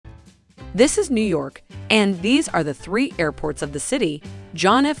This is New York, and these are the three airports of the city: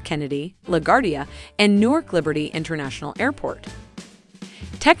 John F. Kennedy, LaGuardia, and Newark Liberty International Airport.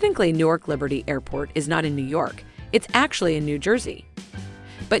 Technically, Newark Liberty Airport is not in New York, it's actually in New Jersey.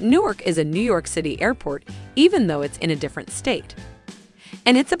 But Newark is a New York City airport, even though it's in a different state.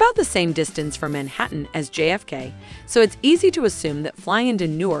 And it's about the same distance from Manhattan as JFK, so it's easy to assume that flying into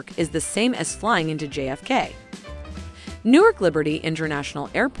Newark is the same as flying into JFK. Newark Liberty International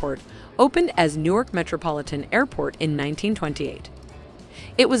Airport opened as Newark Metropolitan Airport in 1928.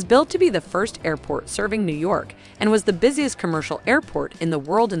 It was built to be the first airport serving New York and was the busiest commercial airport in the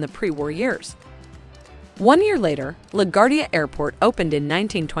world in the pre-war years. 1 year later, LaGuardia Airport opened in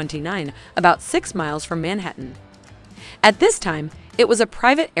 1929, about 6 miles from Manhattan. At this time, it was a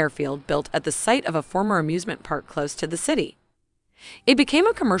private airfield built at the site of a former amusement park close to the city. It became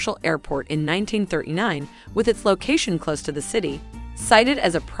a commercial airport in 1939 with its location close to the city, cited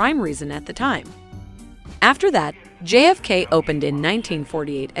as a prime reason at the time. After that, JFK opened in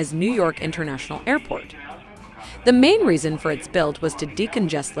 1948 as New York International Airport. The main reason for its build was to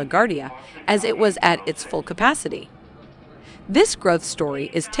decongest LaGuardia, as it was at its full capacity. This growth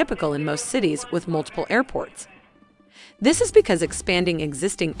story is typical in most cities with multiple airports. This is because expanding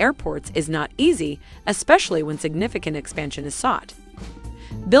existing airports is not easy, especially when significant expansion is sought.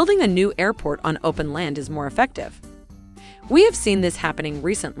 Building a new airport on open land is more effective. We have seen this happening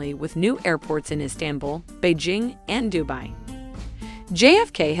recently with new airports in Istanbul, Beijing, and Dubai.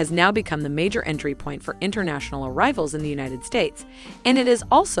 JFK has now become the major entry point for international arrivals in the United States, and it is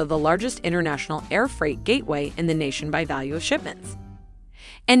also the largest international air freight gateway in the nation by value of shipments.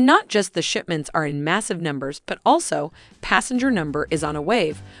 And not just the shipments are in massive numbers, but also passenger number is on a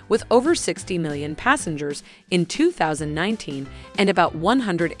wave, with over 60 million passengers in 2019 and about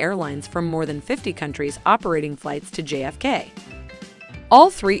 100 airlines from more than 50 countries operating flights to JFK. All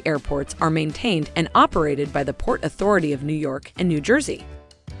three airports are maintained and operated by the Port Authority of New York and New Jersey.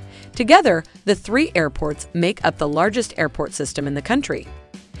 Together, the three airports make up the largest airport system in the country.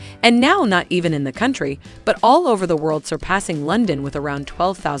 And now not even in the country, but all over the world, surpassing London with around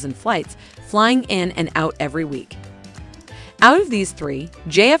 12,000 flights flying in and out every week. Out of these three,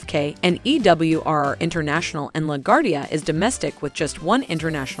 JFK and EWR are international, and LaGuardia is domestic with just one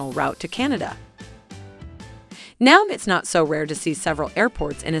international route to Canada. Now it's not so rare to see several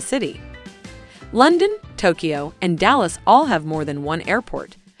airports in a city. London, Tokyo, and Dallas all have more than one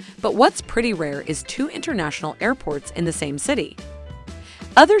airport, but what's pretty rare is two international airports in the same city.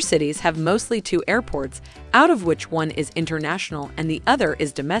 Other cities have mostly two airports, out of which one is international and the other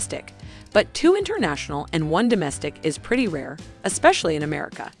is domestic, but two international and one domestic is pretty rare, especially in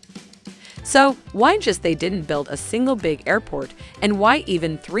America. So why just they didn't build a single big airport, and why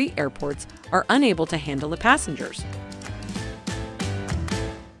even three airports are unable to handle the passengers?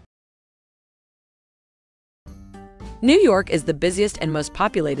 New York is the busiest and most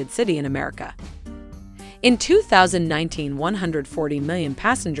populated city in America. In 2019, 140 million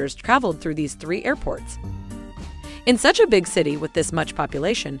passengers traveled through these three airports. In such a big city with this much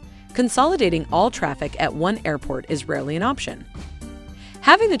population, consolidating all traffic at one airport is rarely an option.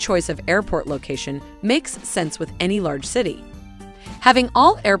 Having the choice of airport location makes sense with any large city. Having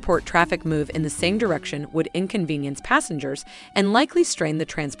all airport traffic move in the same direction would inconvenience passengers and likely strain the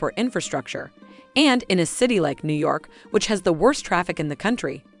transport infrastructure. And in a city like New York, which has the worst traffic in the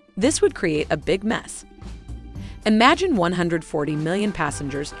country, this would create a big mess. Imagine 140 million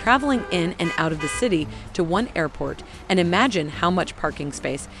passengers traveling in and out of the city to one airport, and imagine how much parking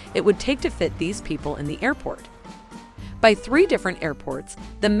space it would take to fit these people in the airport. By three different airports,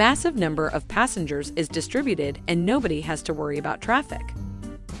 the massive number of passengers is distributed and nobody has to worry about traffic.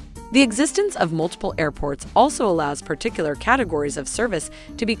 The existence of multiple airports also allows particular categories of service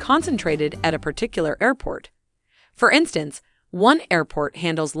to be concentrated at a particular airport. For instance, one airport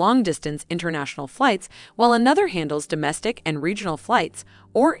handles long-distance international flights, while another handles domestic and regional flights,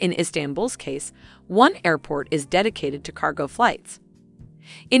 or in Istanbul's case, one airport is dedicated to cargo flights.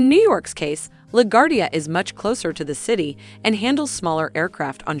 In New York's case, LaGuardia is much closer to the city and handles smaller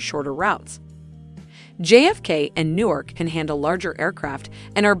aircraft on shorter routes. JFK and Newark can handle larger aircraft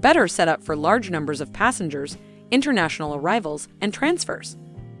and are better set up for large numbers of passengers, international arrivals, and transfers.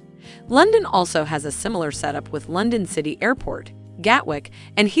 London also has a similar setup with London City Airport, Gatwick,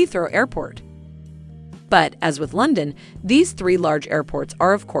 and Heathrow Airport. But, as with London, these three large airports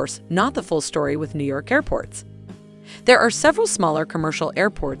are of course not the full story with New York airports. There are several smaller commercial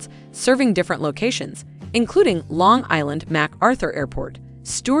airports serving different locations, including Long Island MacArthur Airport,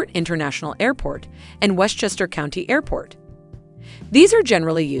 Stewart International Airport, and Westchester County Airport. These are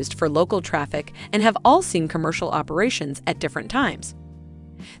generally used for local traffic and have all seen commercial operations at different times.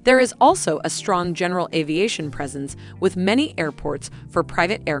 There is also a strong general aviation presence with many airports for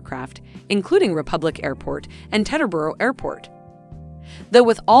private aircraft, including Republic Airport and Teterboro Airport. Though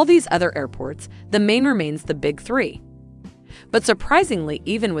with all these other airports, the main remains the big three. But surprisingly,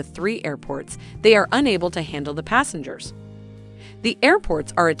 even with 3 airports, they are unable to handle the passengers. The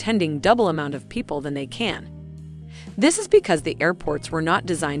airports are attending double amount of people than they can. This is because the airports were not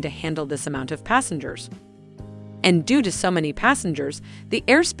designed to handle this amount of passengers. And due to so many passengers, the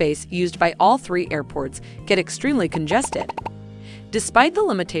airspace used by all 3 airports get extremely congested. Despite the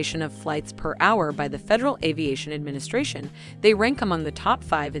limitation of flights per hour by the Federal Aviation Administration, they rank among the top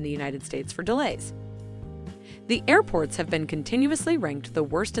 5 in the United States for delays. The airports have been continuously ranked the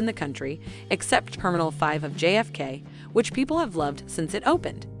worst in the country, except Terminal 5 of JFK, which people have loved since it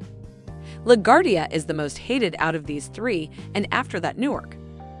opened. LaGuardia is the most hated out of these 3, and after that Newark.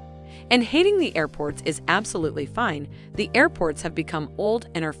 And hating the airports is absolutely fine. The airports have become old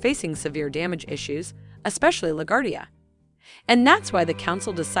and are facing severe damage issues, especially LaGuardia. And that's why the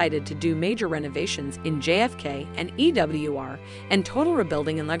council decided to do major renovations in JFK and EWR and total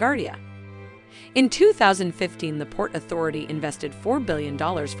rebuilding in LaGuardia. In 2015, the Port Authority invested $4 billion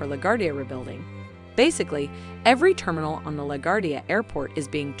for LaGuardia rebuilding. Basically, every terminal on the LaGuardia airport is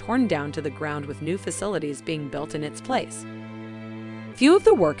being torn down to the ground with new facilities being built in its place. Few of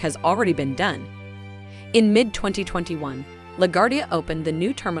the work has already been done. In mid-2021, LaGuardia opened the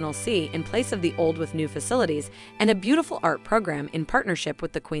new Terminal C in place of the old with new facilities and a beautiful art program in partnership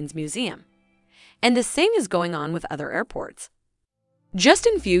with the Queen's Museum. And the same is going on with other airports. Just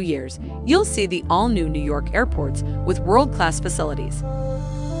in few years, you'll see the all-new New York airports with world-class facilities.